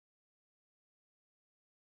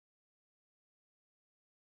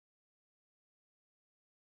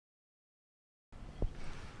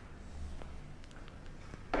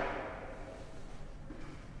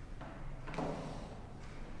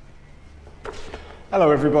Hello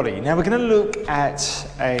everybody. Now we're going to look at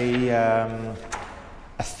a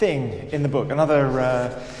thing in the book,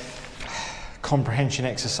 another comprehension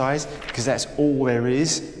exercise, because that's all there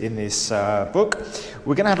is in this book.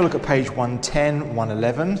 We're going to have a look at page 110,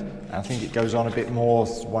 111, I think it goes on a bit more,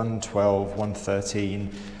 112, 113,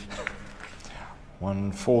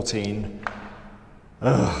 114,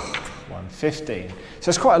 115. So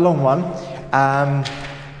it's quite a long one.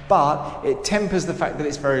 But it tempers the fact that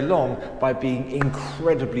it's very long by being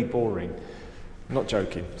incredibly boring. Not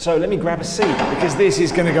joking. So let me grab a seat because this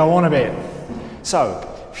is going to go on a bit. So,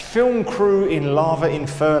 film crew in lava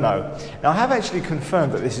inferno. Now I have actually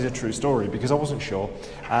confirmed that this is a true story because I wasn't sure.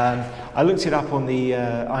 I looked it up on the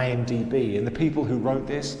IMDb, and the people who wrote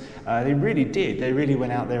this, they really did. They really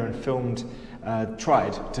went out there and filmed,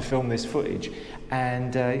 tried to film this footage.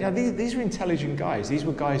 And you know, these were intelligent guys. These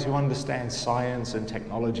were guys who understand science and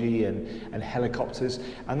technology and helicopters.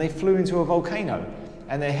 And they flew into a volcano,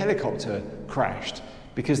 and their helicopter crashed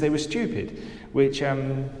because they were stupid, which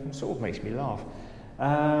sort of makes me laugh.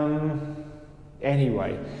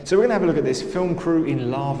 Anyway, so we're going to have a look at this film crew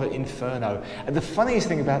in lava inferno. And the funniest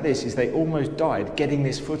thing about this is they almost died getting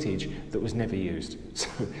this footage that was never used. So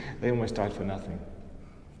they almost died for nothing.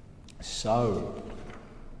 So,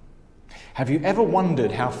 have you ever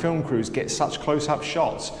wondered how film crews get such close-up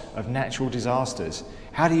shots of natural disasters?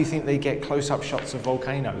 How do you think they get close-up shots of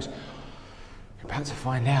volcanoes? You're about to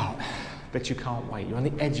find out. Bet you can't wait. You're on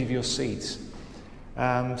the edge of your seats.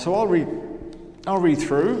 So I'll read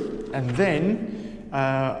through, and then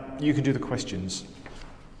you can do the questions.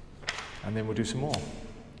 And then we'll do some more.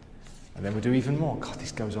 And then we'll do even more. God,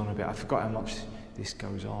 this goes on a bit. I forgot how much this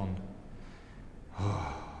goes on.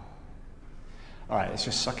 All right, let's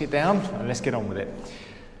just suck it down and let's get on with it.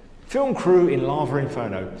 Film crew in lava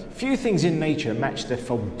inferno. Few things in nature match the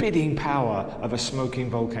forbidding power of a smoking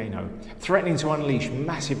volcano, threatening to unleash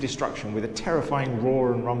massive destruction with a terrifying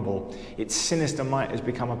roar and rumble. Its sinister might has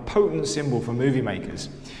become a potent symbol for movie makers.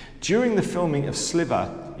 During the filming of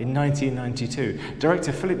Sliver in 1992,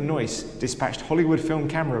 director Philip Noyce dispatched Hollywood film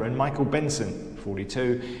cameraman Michael Benson,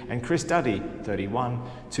 42, and Chris Duddy, 31,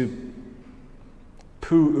 to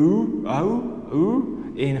Pu'u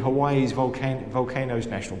in Hawaii's Volcanoes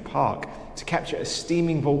National Park to capture a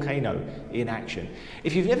steaming volcano in action.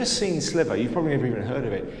 If you've never seen Sliver, you've probably never even heard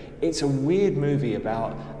of it. It's a weird movie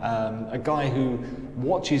about a guy who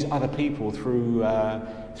watches other people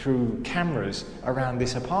through cameras around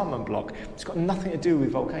this apartment block. It's got nothing to do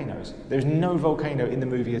with volcanoes. There's no volcano in the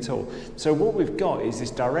movie at all. So what we've got is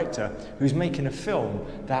this director who's making a film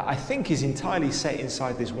that I think is entirely set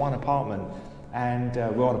inside this one apartment, and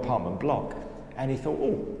we're on apartment block, and he thought,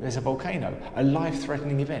 oh, there's a volcano, a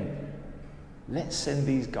life-threatening event. Let's send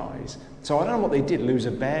these guys. So I don't know what they did, lose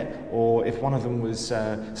a bet, or if one of them was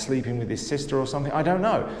sleeping with his sister or something, I don't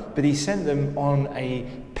know. But he sent them on a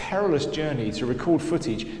perilous journey to record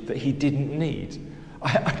footage that he didn't need.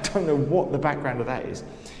 I don't know what the background of that is.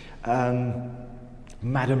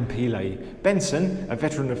 Madame Pile. Benson, a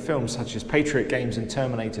veteran of films such as Patriot Games and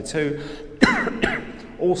Terminator 2,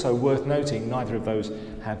 also worth noting, neither of those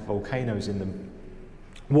have volcanoes in them,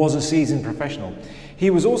 was a seasoned professional.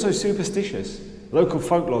 He was also superstitious. Local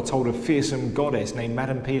folklore told of a fearsome goddess named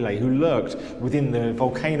Madame Pile who lurked within the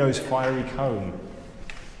volcano's fiery cone.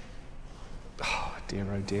 Oh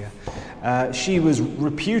dear. She was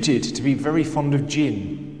reputed to be very fond of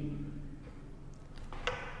gin.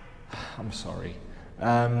 I'm sorry.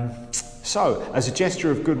 So, as a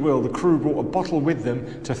gesture of goodwill, the crew brought a bottle with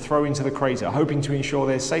them to throw into the crater, hoping to ensure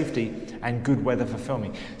their safety and good weather for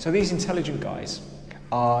filming. So these intelligent guys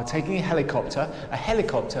are taking a helicopter,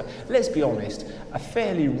 let's be honest, a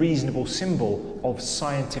fairly reasonable symbol of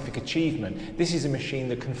scientific achievement. This is a machine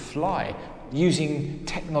that can fly using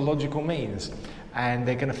technological means, and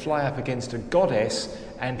they're going to fly up against a goddess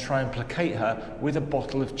and try and placate her with a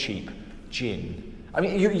bottle of cheap gin. I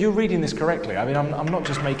mean, you're reading this correctly. I mean, I'm not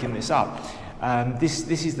just making this up.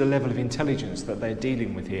 This is the level of intelligence that they're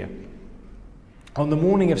dealing with here. On the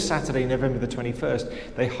morning of Saturday, November the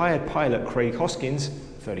 21st, they hired pilot Craig Hoskins,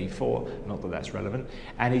 34, not that that's relevant,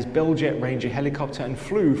 and his Bell Jet Ranger helicopter and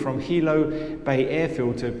flew from Hilo Bay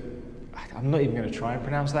Airfield to, I'm not even going to try and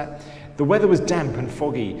pronounce that. The weather was damp and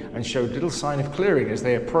foggy and showed little sign of clearing as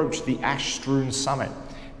they approached the ash-strewn summit.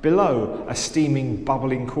 Below, a steaming,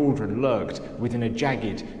 bubbling cauldron lurked within a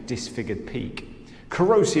jagged, disfigured peak.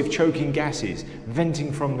 Corrosive, choking gases,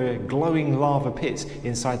 venting from the glowing lava pits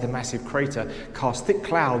inside the massive crater, cast thick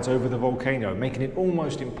clouds over the volcano, making it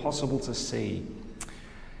almost impossible to see.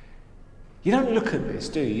 You don't look at this,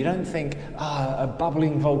 do you? You don't think, a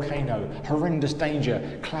bubbling volcano, horrendous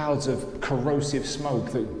danger, clouds of corrosive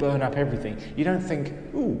smoke that burn up everything. You don't think,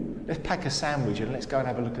 ooh, let's pack a sandwich and let's go and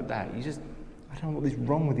have a look at that. You just, I don't know what is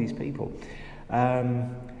wrong with these people.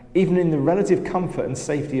 Even in the relative comfort and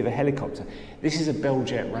safety of a helicopter, this is a Bell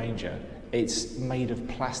Jet Ranger. It's made of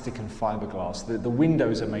plastic and fiberglass. The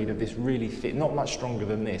windows are made of this really thick, not much stronger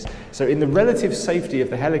than this. So in the relative safety of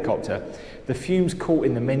the helicopter, the fumes caught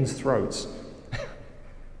in the men's throats.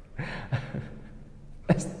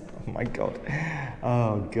 Oh my God.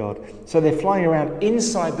 Oh God. So they're flying around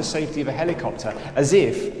inside the safety of a helicopter as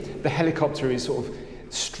if the helicopter is sort of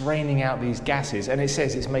straining out these gases, and it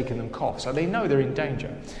says it's making them cough. So they know they're in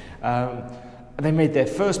danger. They made their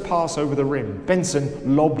first pass over the rim.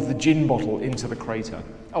 Benson lobbed the gin bottle into the crater.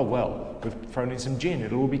 Oh well, we've thrown in some gin,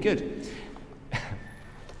 it'll all be good.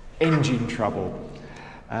 Engine trouble.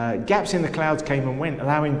 Gaps in the clouds came and went,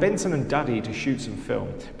 allowing Benson and Duddy to shoot some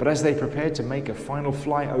film. But as they prepared to make a final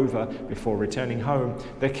flight over before returning home,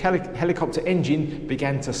 their helicopter engine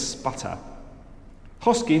began to sputter.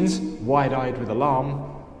 Hoskins, wide-eyed with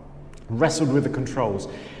alarm, wrestled with the controls,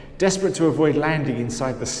 desperate to avoid landing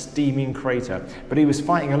inside the steaming crater, but he was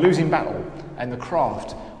fighting a losing battle, and the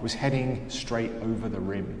craft was heading straight over the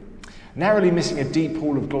rim. Narrowly missing a deep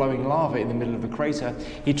pool of glowing lava in the middle of the crater,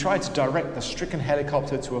 he tried to direct the stricken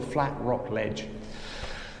helicopter to a flat rock ledge.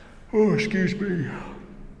 Oh, excuse me.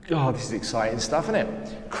 Oh, this is exciting stuff, isn't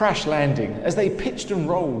it? Crash landing. As they pitched and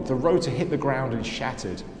rolled, the rotor hit the ground and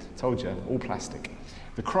shattered. Told you, all plastic.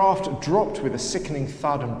 The craft dropped with a sickening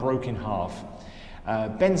thud and broke in half.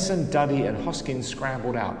 Benson, Duddy and Hoskins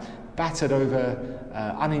scrambled out, battered but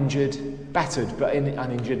uninjured,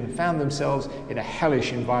 and found themselves in a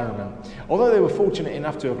hellish environment. Although they were fortunate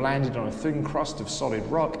enough to have landed on a thin crust of solid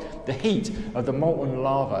rock, the heat of the molten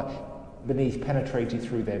lava beneath penetrated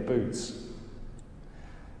through their boots.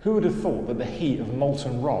 Who would have thought that the heat of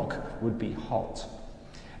molten rock would be hot?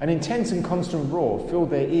 An intense and constant roar filled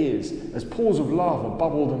their ears as pools of lava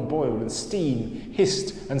bubbled and boiled, and steam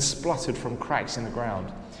hissed and spluttered from cracks in the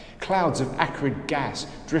ground. Clouds of acrid gas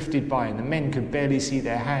drifted by, and the men could barely see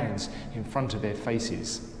their hands in front of their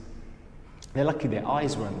faces. They're lucky their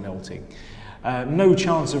eyes weren't melting. No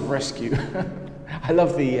chance of rescue. I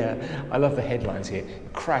love the headlines here.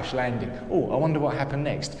 Crash landing. Oh, I wonder what happened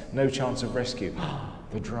next. No chance of rescue.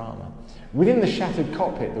 The drama. Within the shattered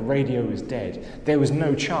cockpit, the radio was dead. There was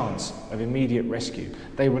no chance of immediate rescue.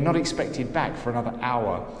 They were not expected back for another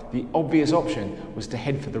hour. The obvious option was to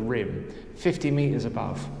head for the rim, 50 meters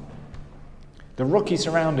above. The rocky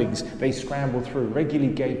surroundings they scrambled through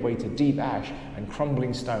regularly gave way to deep ash and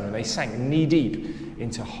crumbling stone, and they sank knee-deep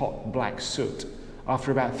into hot black soot.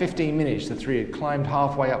 After about 15 minutes, the three had climbed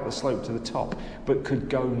halfway up the slope to the top, but could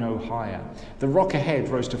go no higher. The rock ahead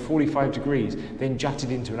rose to 45 degrees, then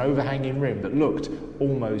jutted into an overhanging rim that looked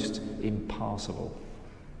almost impassable.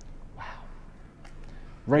 Wow.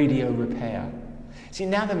 Radio repair. See,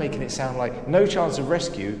 now they're making it sound like no chance of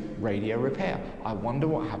rescue, radio repair. I wonder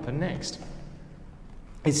what happened next.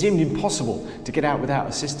 It seemed impossible to get out without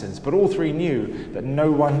assistance, but all three knew that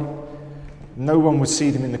no one would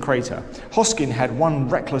see them in the crater. Hoskin had one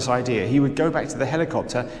reckless idea. He would go back to the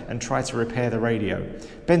helicopter and try to repair the radio.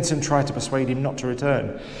 Benson tried to persuade him not to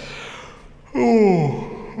return.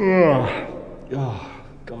 Oh,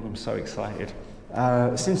 God, I'm so excited.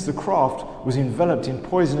 Since the craft was enveloped in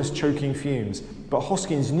poisonous choking fumes, but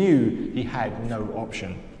Hoskins knew he had no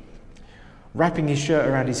option. Wrapping his shirt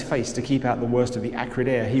around his face to keep out the worst of the acrid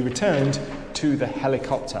air, he returned to the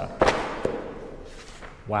helicopter.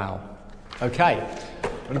 Wow. Okay,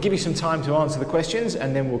 I'm going to give you some time to answer the questions,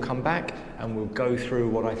 and then we'll come back and we'll go through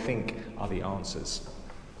what I think are the answers.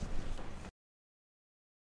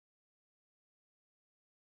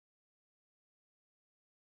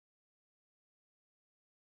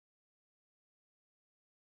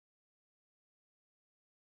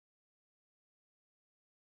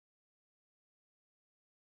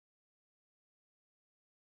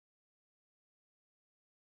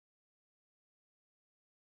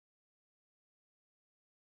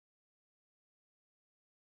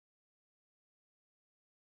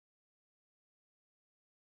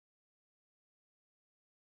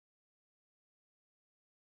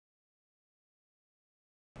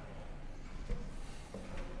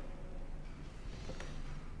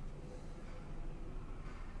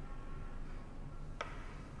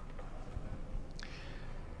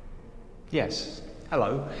 Yes,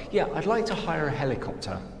 hello. Yeah, I'd like to hire a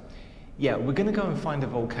helicopter. Yeah, we're going to go and find a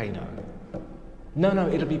volcano. No,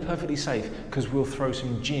 it'll be perfectly safe because we'll throw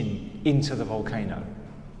some gin into the volcano.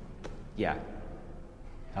 Yeah.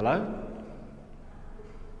 Hello?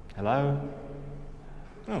 Hello?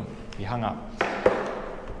 Oh, he hung up.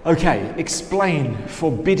 Okay, explain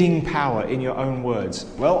forbidding power in your own words.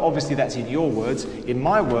 Well, obviously that's in your words. In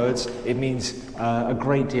my words, it means a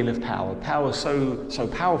great deal of power. Power so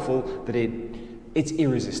powerful that it's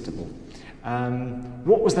irresistible.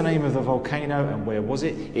 What was the name of the volcano and where was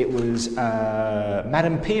it? It was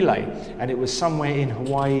Madam Pele, and it was somewhere in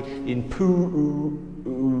Hawaii, in Pu'u,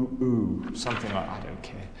 something like, I don't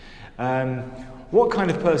care. What kind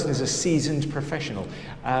of person is a seasoned professional?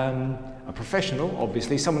 A professional,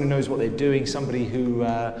 obviously, someone who knows what they're doing, somebody who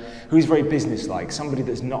is very businesslike, somebody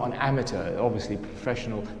that's not an amateur. Obviously,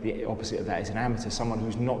 professional, the opposite of that is an amateur, someone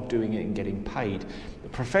who's not doing it and getting paid. The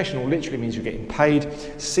professional literally means you're getting paid.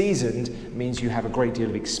 Seasoned means you have a great deal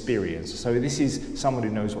of experience. So this is someone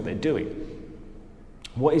who knows what they're doing.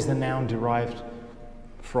 What is the noun derived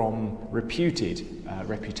from reputed?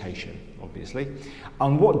 Reputation, obviously.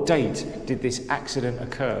 On what date did this accident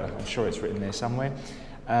occur? I'm sure it's written there somewhere.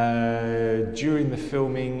 During the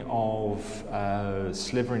filming of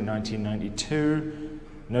Sliver in 1992,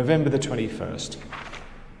 November the 21st.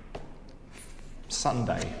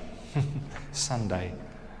 Sunday.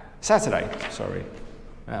 Saturday, sorry.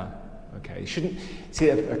 Oh, okay. You shouldn't, see,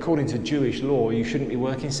 according to Jewish law, you shouldn't be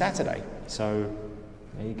working Saturday. So,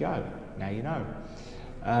 there you go. Now you know.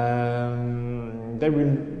 They were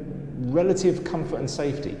in relative comfort and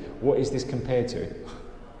safety. What is this compared to?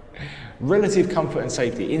 Relative comfort and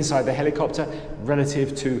safety inside the helicopter,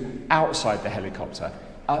 relative to outside the helicopter.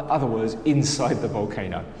 Other words, inside the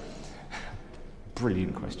volcano.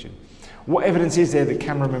 Brilliant question. What evidence is there that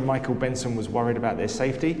cameraman Michael Benson was worried about their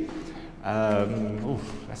safety?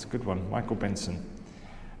 That's a good one. Michael Benson.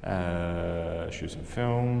 Shoot some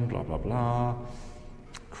film, blah, blah, blah.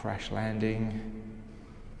 Crash landing.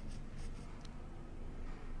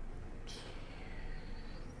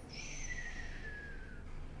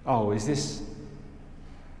 Oh, is this?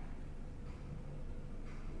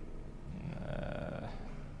 Okay,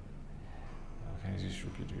 is this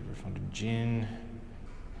refunded gin?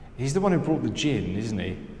 He's the one who brought the gin, isn't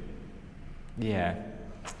he? Yeah,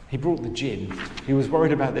 he brought the gin. He was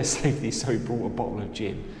worried about their safety, so he brought a bottle of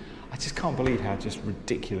gin. I just can't believe how just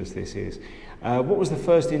ridiculous this is. What was the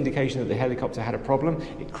first indication that the helicopter had a problem?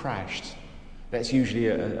 It crashed. That's usually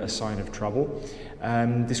a sign of trouble.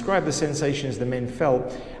 Describe the sensations the men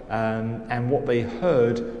felt and what they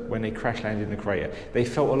heard when they crash landed in the crater. They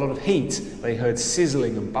felt a lot of heat, they heard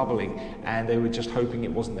sizzling and bubbling, and they were just hoping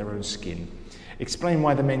it wasn't their own skin. Explain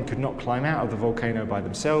why the men could not climb out of the volcano by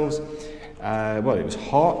themselves. Well, it was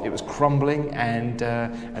hot, it was crumbling, and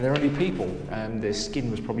they're only people. Their skin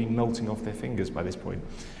was probably melting off their fingers by this point.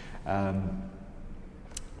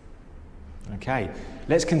 Okay,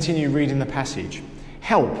 let's continue reading the passage.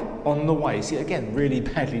 Help on the way. See, again, really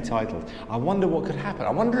badly titled. I wonder what could happen. I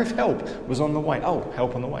wonder if help was on the way. Oh,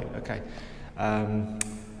 help on the way. Okay.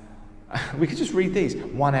 We could just read these.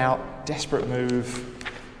 One out, desperate move,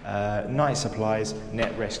 night supplies,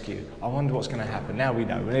 net rescue. I wonder what's going to happen. Now we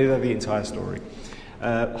know. We know the entire story.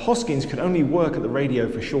 Hoskins could only work at the radio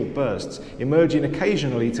for short bursts, emerging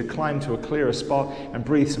occasionally to climb to a clearer spot and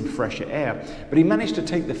breathe some fresher air. But he managed to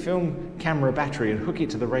take the film camera battery and hook it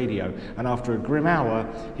to the radio, and after a grim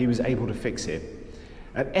hour, he was able to fix it.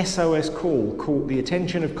 An SOS call caught the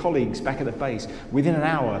attention of colleagues back at the base. Within an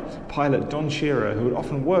hour, pilot Don Shearer, who had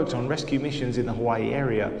often worked on rescue missions in the Hawaii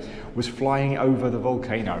area, was flying over the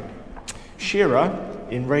volcano. Shearer,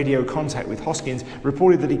 in radio contact with Hoskins,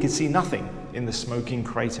 reported that he could see nothing in the smoking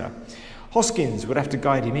crater. Hoskins would have to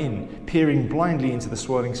guide him in, peering blindly into the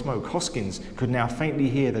swirling smoke. Hoskins could now faintly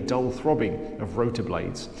hear the dull throbbing of rotor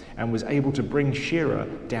blades and was able to bring Shearer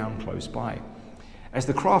down close by. As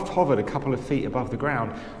the craft hovered a couple of feet above the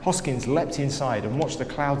ground, Hoskins leapt inside and watched the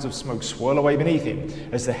clouds of smoke swirl away beneath him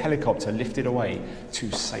as the helicopter lifted away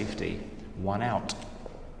to safety. One out.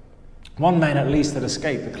 One man at least had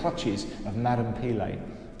escaped the clutches of Madam Pele.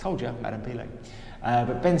 Told you, Madam Pele.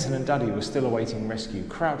 But Benson and Duddy were still awaiting rescue,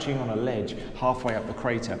 crouching on a ledge halfway up the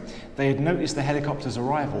crater. They had noticed the helicopter's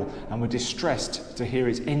arrival and were distressed to hear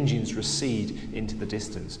its engines recede into the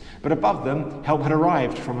distance. But above them, help had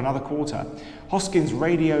arrived from another quarter. Hoskins'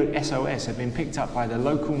 radioed SOS had been picked up by the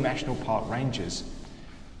local National Park Rangers.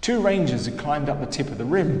 2 rangers had climbed up the tip of the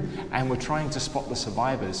rim and were trying to spot the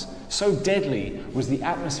survivors. So deadly was the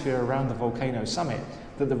atmosphere around the volcano summit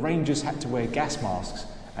that the rangers had to wear gas masks,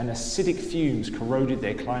 and acidic fumes corroded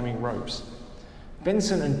their climbing ropes.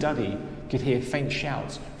 Benson and Duddy could hear faint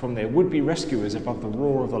shouts from their would-be rescuers above the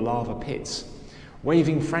roar of the lava pits.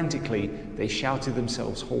 Waving frantically, they shouted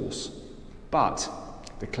themselves hoarse. But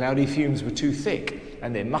the cloudy fumes were too thick,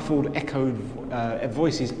 and their muffled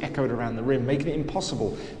voices echoed around the rim, making it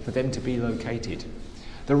impossible for them to be located.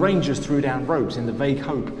 The Rangers threw down ropes in the vague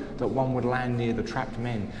hope that one would land near the trapped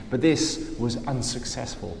men, but this was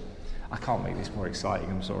unsuccessful. I can't make this more exciting,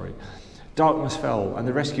 I'm sorry. Darkness fell and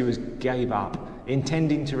the rescuers gave up,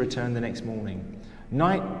 intending to return the next morning.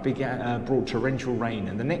 Night brought torrential rain,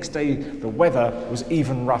 and the next day the weather was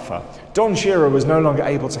even rougher. Don Shearer was no longer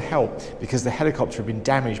able to help because the helicopter had been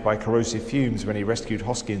damaged by corrosive fumes when he rescued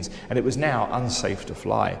Hoskins, and it was now unsafe to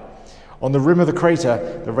fly. On the rim of the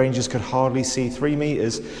crater, the Rangers could hardly see 3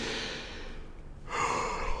 meters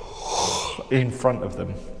in front of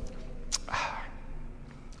them.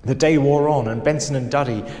 The day wore on, and Benson and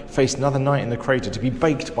Duddy faced another night in the crater to be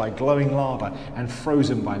baked by glowing lava and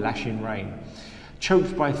frozen by lashing rain.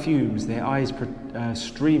 Choked by fumes, their eyes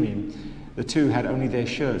streaming, the two had only their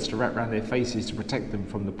shirts to wrap around their faces to protect them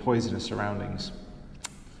from the poisonous surroundings.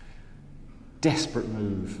 Desperate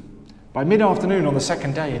move. By mid-afternoon on the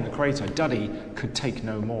second day in the crater, Duddy could take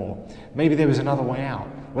no more. Maybe there was another way out.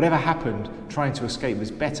 Whatever happened, trying to escape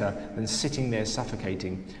was better than sitting there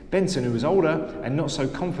suffocating. Benson, who was older and not so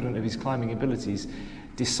confident of his climbing abilities,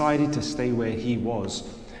 decided to stay where he was.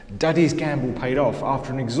 Duddy's gamble paid off.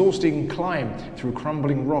 After an exhausting climb through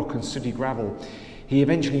crumbling rock and sooty gravel, he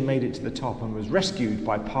eventually made it to the top and was rescued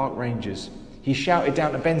by park rangers. He shouted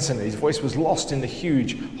down to Benson, and his voice was lost in the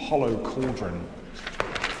huge, hollow cauldron.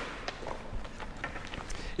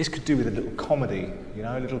 This could do with a little comedy,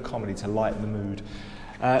 a little comedy to lighten the mood.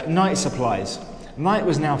 Night supplies. Night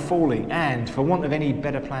was now falling, and, for want of any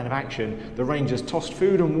better plan of action, the Rangers tossed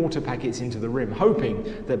food and water packets into the rim,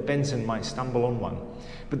 hoping that Benson might stumble on one.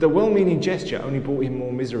 But the well-meaning gesture only brought him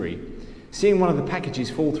more misery. Seeing one of the packages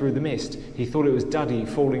fall through the mist, he thought it was Duddy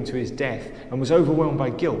falling to his death and was overwhelmed by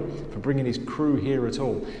guilt for bringing his crew here at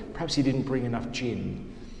all. Perhaps he didn't bring enough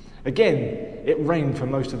gin. Again, it rained for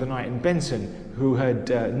most of the night, and Benson, who had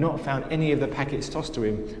not found any of the packets tossed to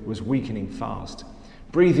him, was weakening fast.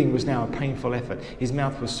 Breathing was now a painful effort. His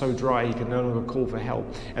mouth was so dry he could no longer call for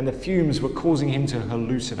help, and the fumes were causing him to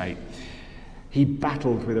hallucinate. He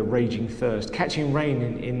battled with a raging thirst, catching rain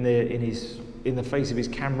in the face of his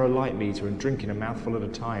camera light meter and drinking a mouthful at a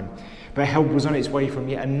time. But help was on its way from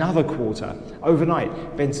yet another quarter.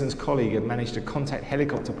 Overnight, Benson's colleague had managed to contact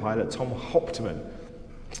helicopter pilot Tom Hauptmann,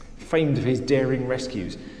 famed for his daring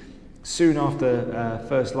rescues. Soon after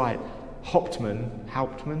first light,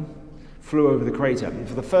 Hauptmann flew over the crater, and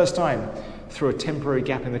for the first time, through a temporary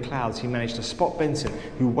gap in the clouds, he managed to spot Benson,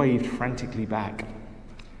 who waved frantically back.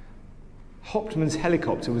 Hauptmann's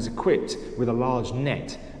helicopter was equipped with a large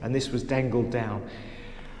net, and this was dangled down.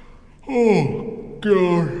 Oh,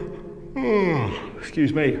 God. Oh,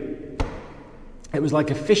 excuse me. It was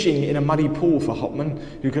like a fishing in a muddy pool for Hauptmann,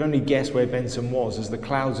 who could only guess where Benson was as the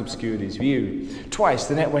clouds obscured his view. Twice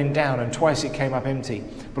the net went down and twice it came up empty,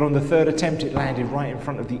 but on the third attempt it landed right in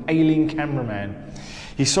front of the ailing cameraman.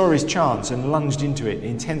 He saw his chance and lunged into it,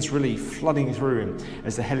 intense relief flooding through him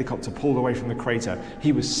as the helicopter pulled away from the crater.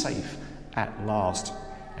 He was safe at last.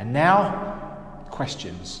 And now,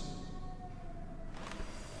 questions.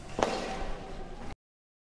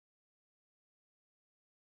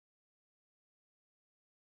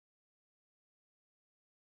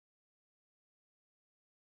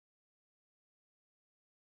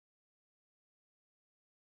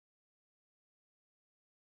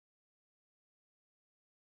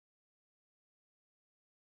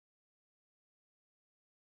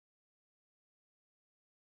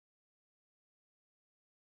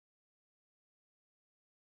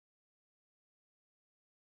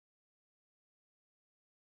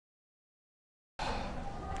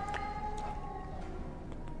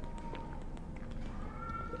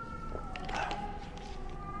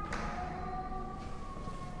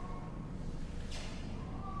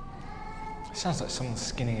 Sounds like someone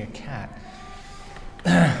skinning a cat.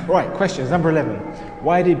 Right, questions. Number 11.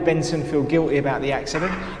 Why did Benson feel guilty about the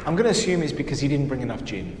accident? I'm going to assume it's because he didn't bring enough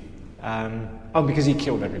gin. Because he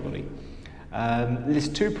killed everybody.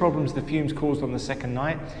 List 2 problems the fumes caused on the second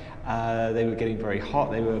night. They were getting very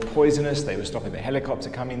hot, they were poisonous, they were stopping the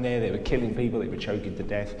helicopter coming there, they were killing people, they were choking to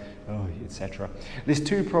death, etc. List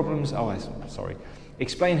 2 problems, sorry.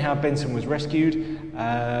 Explain how Benson was rescued.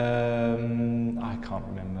 I can't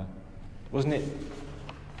remember. Wasn't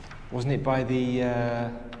it by the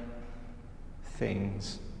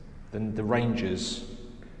things, the Rangers?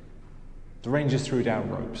 The Rangers threw down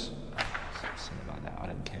ropes. Something like that, I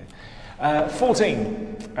don't care.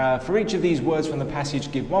 14. For each of these words from the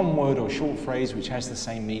passage, give one word or short phrase which has the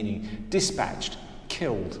same meaning. Dispatched,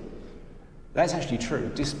 killed. That's actually true.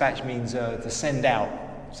 Dispatch means to send out.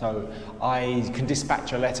 So I can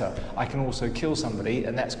dispatch a letter. I can also kill somebody,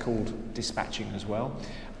 and that's called dispatching as well.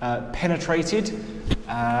 Penetrated,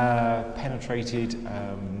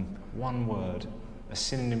 one word. A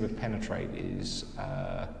synonym of penetrate is,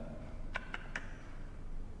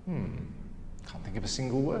 can't think of a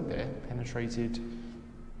single word there. Penetrated,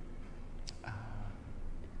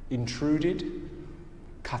 intruded,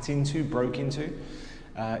 cut into, broke into,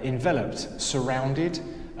 enveloped, surrounded,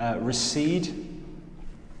 recede,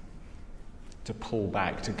 to pull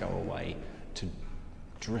back, to go away, to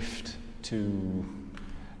drift, to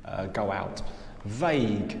go out.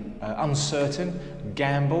 Vague, uncertain,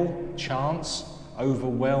 gamble, chance,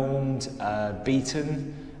 overwhelmed,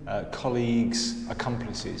 beaten, colleagues,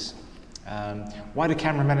 accomplices. Why do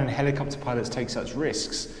cameramen and helicopter pilots take such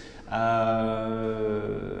risks? Because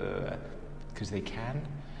they can.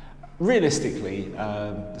 Realistically,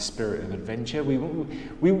 the spirit of adventure,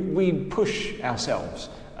 we push ourselves.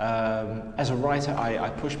 As a writer, I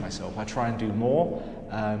push myself. I try and do more.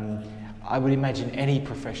 I would imagine any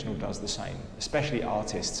professional does the same, especially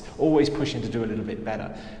artists, always pushing to do a little bit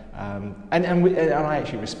better. And I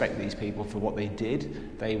actually respect these people for what they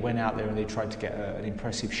did. They went out there and they tried to get an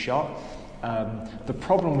impressive shot. The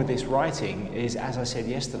problem with this writing is, as I said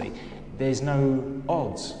yesterday, there's no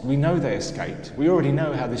odds. We know they escaped. We already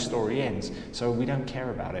know how this story ends, so we don't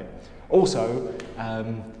care about it. Also,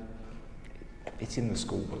 it's in the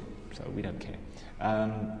school book, so we don't care.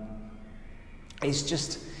 It's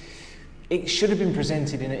just, it should have been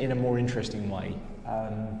presented in a more interesting way.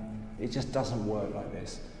 It just doesn't work like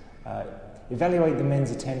this. Evaluate the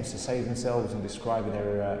men's attempts to save themselves and describe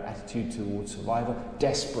their attitude towards survival.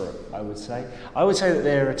 Desperate, I would say. I would say that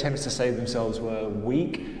their attempts to save themselves were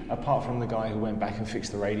weak, apart from the guy who went back and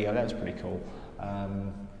fixed the radio. That was pretty cool.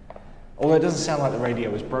 Although it doesn't sound like the radio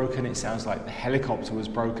was broken, it sounds like the helicopter was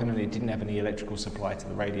broken and it didn't have any electrical supply to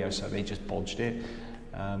the radio, so they just bodged it.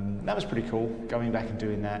 That was pretty cool, going back and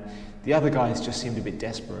doing that. The other guys just seemed a bit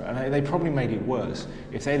desperate, and they probably made it worse.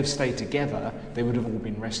 If they'd have stayed together, they would have all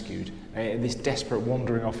been rescued. This desperate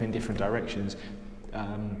wandering off in different directions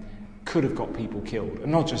could have got people killed,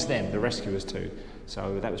 and not just them, the rescuers too.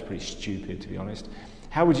 So that was pretty stupid, to be honest.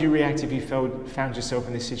 How would you react if you found yourself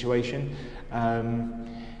in this situation?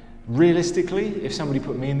 Realistically, if somebody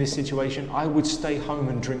put me in this situation, I would stay home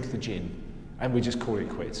and drink the gin, and we'd just call it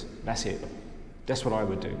quits. That's it. That's what I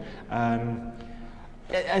would do. And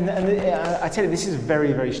I tell you, this is a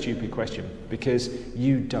very, very stupid question, because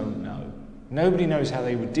you don't know. Nobody knows how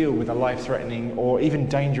they would deal with a life-threatening or even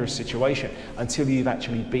dangerous situation until you've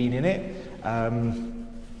actually been in it.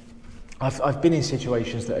 I've been in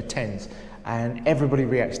situations that are tense, and everybody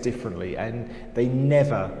reacts differently, and they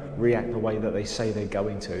never react the way that they say they're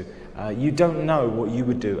going to. You don't know what you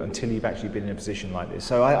would do until you've actually been in a position like this.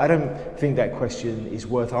 So I don't think that question is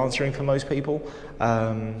worth answering for most people.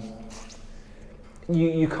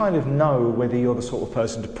 You kind of know whether you're the sort of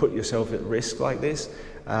person to put yourself at risk like this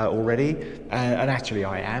already, and actually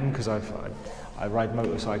I am, because I ride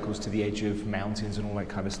motorcycles to the edge of mountains and all that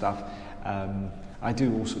kind of stuff. I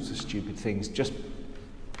do all sorts of stupid things just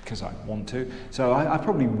because I want to. So I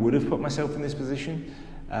probably would have put myself in this position.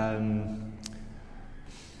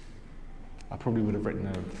 I probably would have written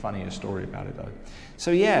a funnier story about it though.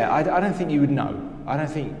 So yeah, I don't think you would know. I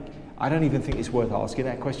don't even think it's worth asking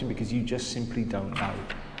that question, because you just simply don't know.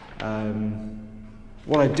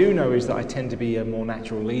 What I do know is that I tend to be a more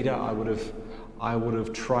natural leader. I would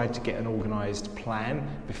have tried to get an organised plan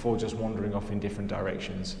before just wandering off in different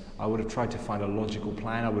directions. I would have tried to find a logical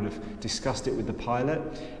plan. I would have discussed it with the pilot.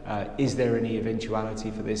 Is there any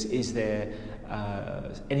eventuality for this? Is there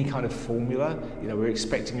any kind of formula? You know, we're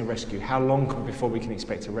expecting a rescue. How long before we can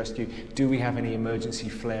expect a rescue? Do we have any emergency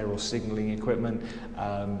flare or signalling equipment?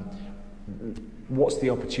 What's the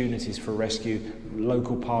opportunities for rescue?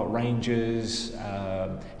 Local park rangers,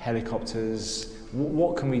 helicopters.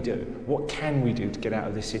 What can we do? What can we do to get out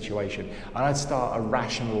of this situation? And I'd start a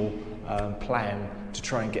rational plan to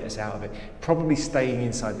try and get us out of it. Probably staying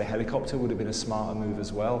inside the helicopter would have been a smarter move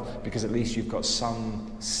as well, because at least you've got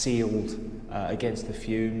some sealed against the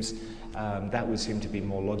fumes. That would seem to be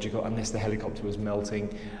more logical, unless the helicopter was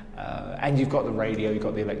melting. And you've got the radio, you've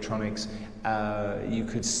got the electronics. You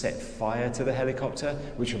could set fire to the helicopter,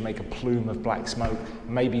 which would make a plume of black smoke.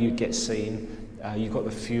 Maybe you'd get seen. You've got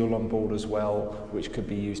the fuel on board as well, which could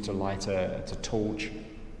be used to light a torch.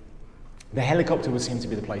 The helicopter would seem to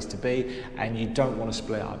be the place to be, and you don't want to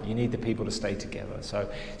split up. You need the people to stay together. So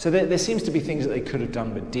there seems to be things that they could have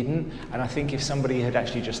done but didn't, and I think if somebody had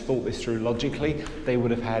actually just thought this through logically, they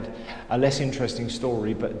would have had a less interesting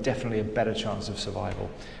story, but definitely a better chance of survival.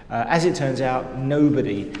 As it turns out,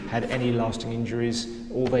 nobody had any lasting injuries.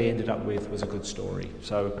 All they ended up with was a good story.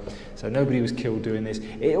 So nobody was killed doing this.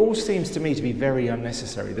 It all seems to me to be very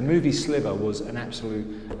unnecessary. The movie Sliver was an absolute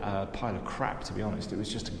pile of crap, to be honest. It was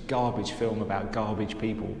just a garbage film about garbage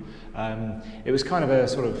people. It was kind of a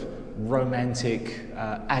sort of romantic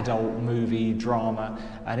adult movie drama,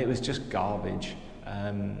 and it was just garbage.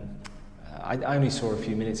 I only saw a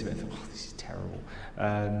few minutes of it and thought, oh, this is terrible.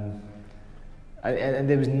 And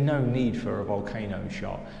there was no need for a volcano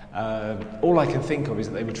shot. All I can think of is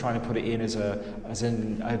that they were trying to put it in as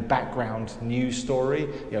a background news story.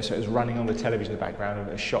 You know, so it was running on the television in the background of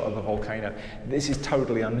a shot of a volcano. This is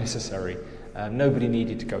totally unnecessary. Nobody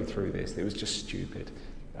needed to go through this. It was just stupid.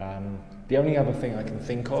 The only other thing I can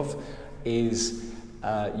think of is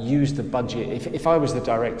use the budget. If I was the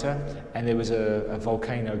director and there was a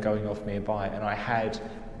volcano going off nearby and I had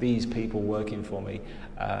these people working for me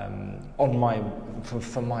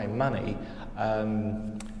for my money,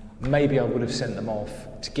 maybe I would have sent them off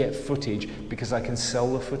to get footage because I can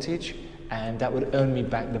sell the footage and that would earn me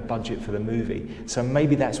back the budget for the movie. So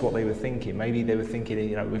maybe that's what they were thinking. Maybe they were thinking,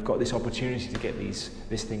 you know, we've got this opportunity to get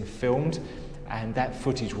this thing filmed, and that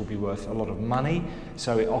footage will be worth a lot of money,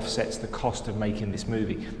 so it offsets the cost of making this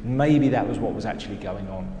movie. Maybe that was what was actually going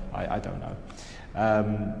on. I don't know.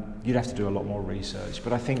 You'd have to do a lot more research,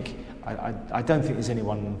 but I don't think there's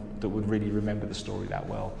anyone that would really remember the story that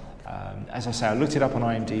well. As I say, I looked it up on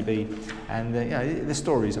IMDb, and you know, the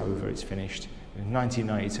story's over. It's finished. In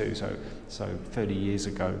 1992, so 30 years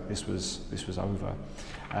ago, this was over,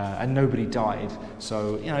 and nobody died.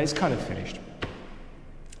 So you know, it's kind of finished.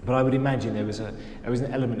 But I would imagine there was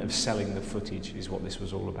an element of selling the footage is what this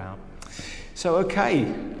was all about. So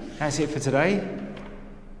okay, that's it for today.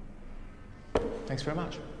 Thanks very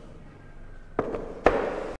much.